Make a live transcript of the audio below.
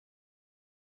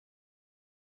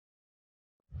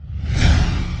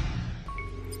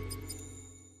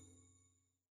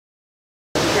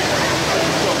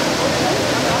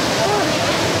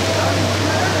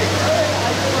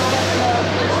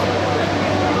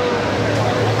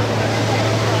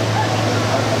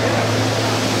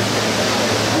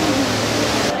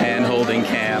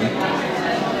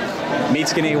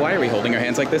Skinny, why are we holding our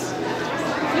hands like this?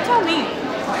 You tell me.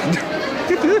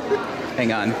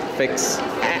 Hang on. Fix.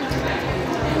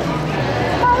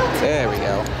 There we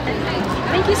go.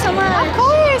 Thank you so much. Of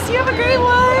course. You have a great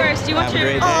one. Of course. Do you want have your...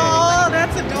 a great day. Oh,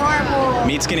 that's adorable.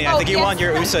 Meet Skinny. I think you want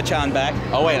your Usa-chan back.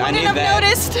 Oh, wait. I need that. I've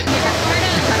noticed.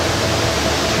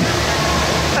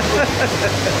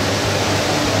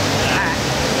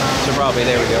 So probably,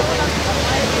 there we go.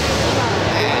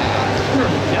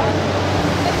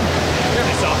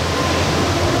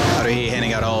 How are you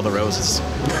handing out all the roses?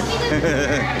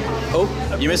 Oh,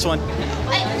 you missed one. No,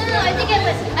 I think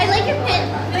I like your pin.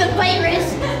 The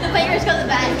virus. The virus goes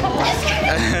back.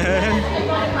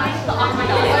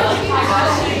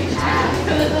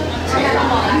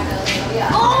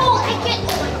 Oh, I can't.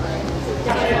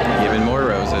 Giving more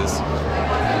roses.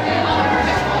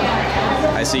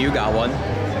 I see you got one.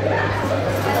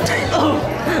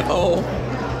 Oh.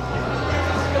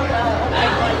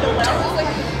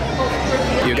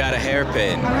 You got a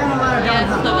hairpin. Yes,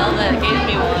 the velvet gave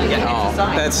me one. Oh,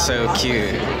 that's so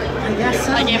cute.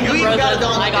 I gave him roses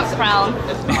and I got crowned.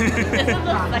 This is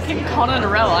the second con in a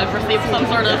row I've received some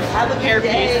sort of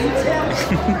hairpiece.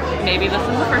 Maybe this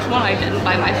is the first one I didn't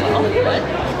buy myself, but...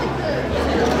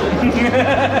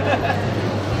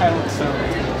 I look so...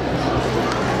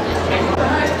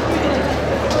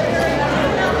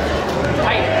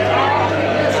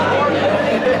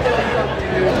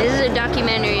 This is a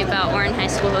documentary about Ouran High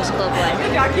School Host Club life.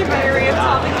 A documentary of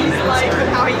Tamaki's life and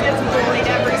how he gets bullied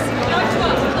every single day.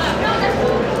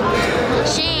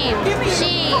 Shame,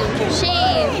 shame,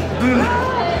 shame.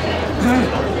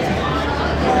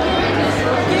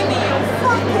 Give me your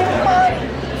fucking money.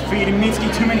 Feeding Mitsuki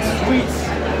too many sweets.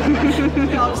 You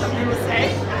have something to say?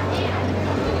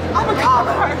 I'm a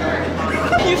cobbler.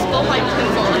 You stole my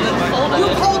pencil and then sold it. You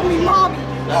called me mommy.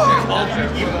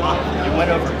 You went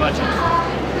over budget.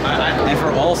 And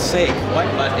for all sake, what?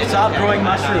 Stop growing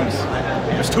mushrooms.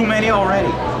 There's too many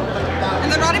already.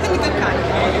 And they're not even the good kind.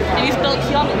 And you spilled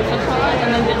tea on the Usa-chan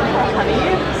and then didn't have honey.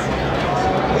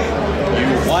 You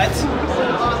what?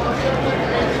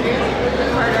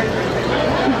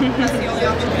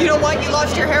 You know what? You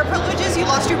lost your hair privileges, you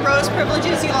lost your rose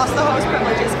privileges, you lost the host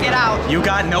privileges. Get out. You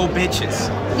got no bitches.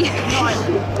 You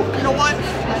know what?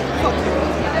 Fuck you.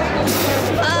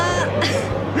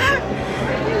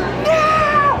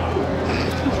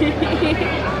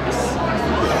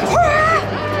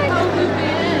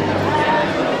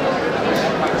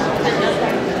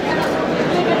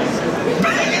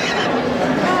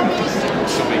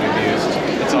 Still being abused.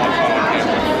 It's all caught on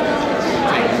camera.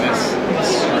 Taking this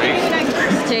straight.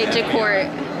 Straight to court.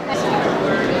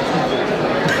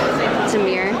 It's a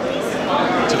mirror.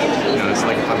 It's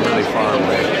like I'm really far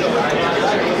away.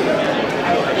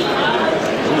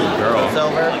 Ooh, girl.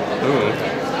 Silver. Ooh.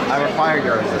 I require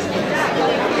your assistance.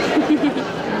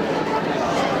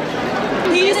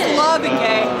 Peace, love, and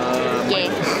gay. Yay.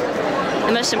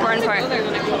 The most important part.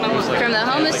 From the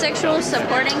homosexual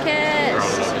supporting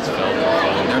cast.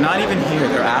 They're not even here.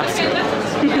 They're absent.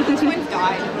 The twins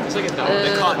died.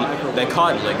 They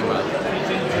caught Ligma.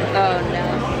 Oh no.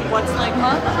 What's like,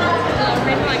 huh?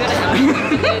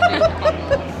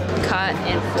 Caught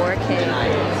in 4K.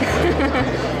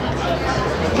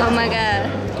 Oh my god.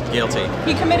 Guilty.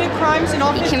 He committed crimes in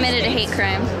all He committed a hate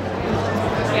crime.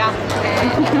 Yeah.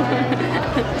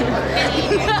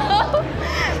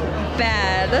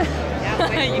 Bad.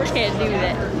 You can't do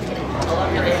that.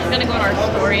 This is gonna go in our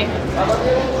story.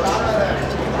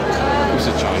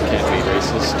 Usa-chan can't be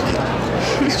racist.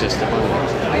 He's just a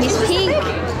boy. He's pink.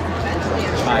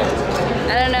 Hi.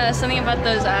 I don't know, something about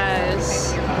those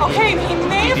eyes. Okay, he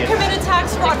may have committed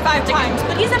tax fraud 5 times,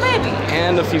 but he's a baby.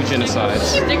 And a few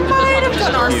genocides. He might have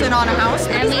done arson on a house.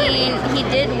 I mean, he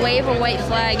did wave a white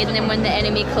flag, and then when the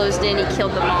enemy closed in, he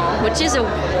killed them all, which is a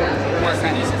war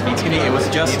crime. It was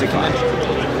justified.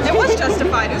 It was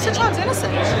justified. Usa-chan's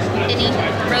innocent. Diddy,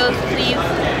 Rose, please.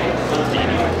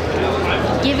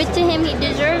 Give it to him, he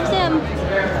deserves them.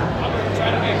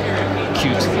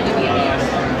 Cute.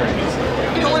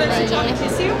 You don't want Usa-chan to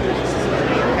kiss you? I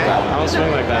don't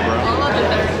swing like that, bro. I love it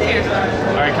there. Here.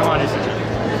 Alright, come on, Usa-chan.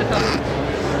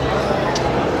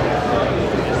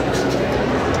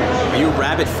 Are you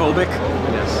rabbit phobic?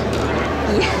 Yes.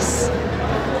 Yes.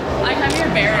 I have your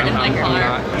bear in my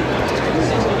car.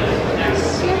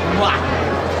 What?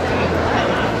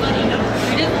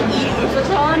 You didn't eat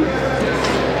Usa-chan?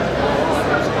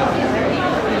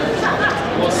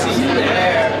 We'll see you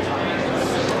there.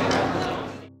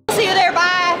 See you there,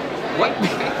 bye! What?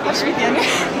 Watch me again.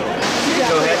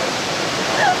 Go ahead.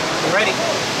 I'm ready.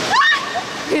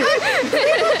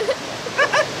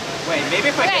 Wait, maybe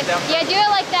if I Okay, get down. yeah, do it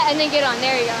like that and then get on.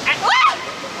 There you go.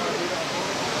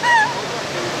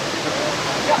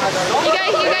 You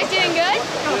guys doing good?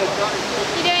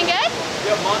 You doing good?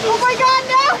 Oh my god,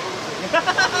 no!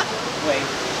 Wait,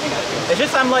 hang on. It's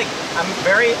just I'm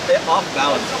very off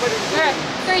balance. Alright,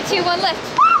 3, 2, 1, lift.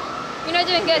 You're not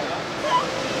doing good.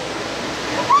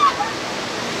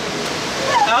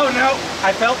 Oh no,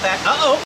 I felt that. Uh-oh.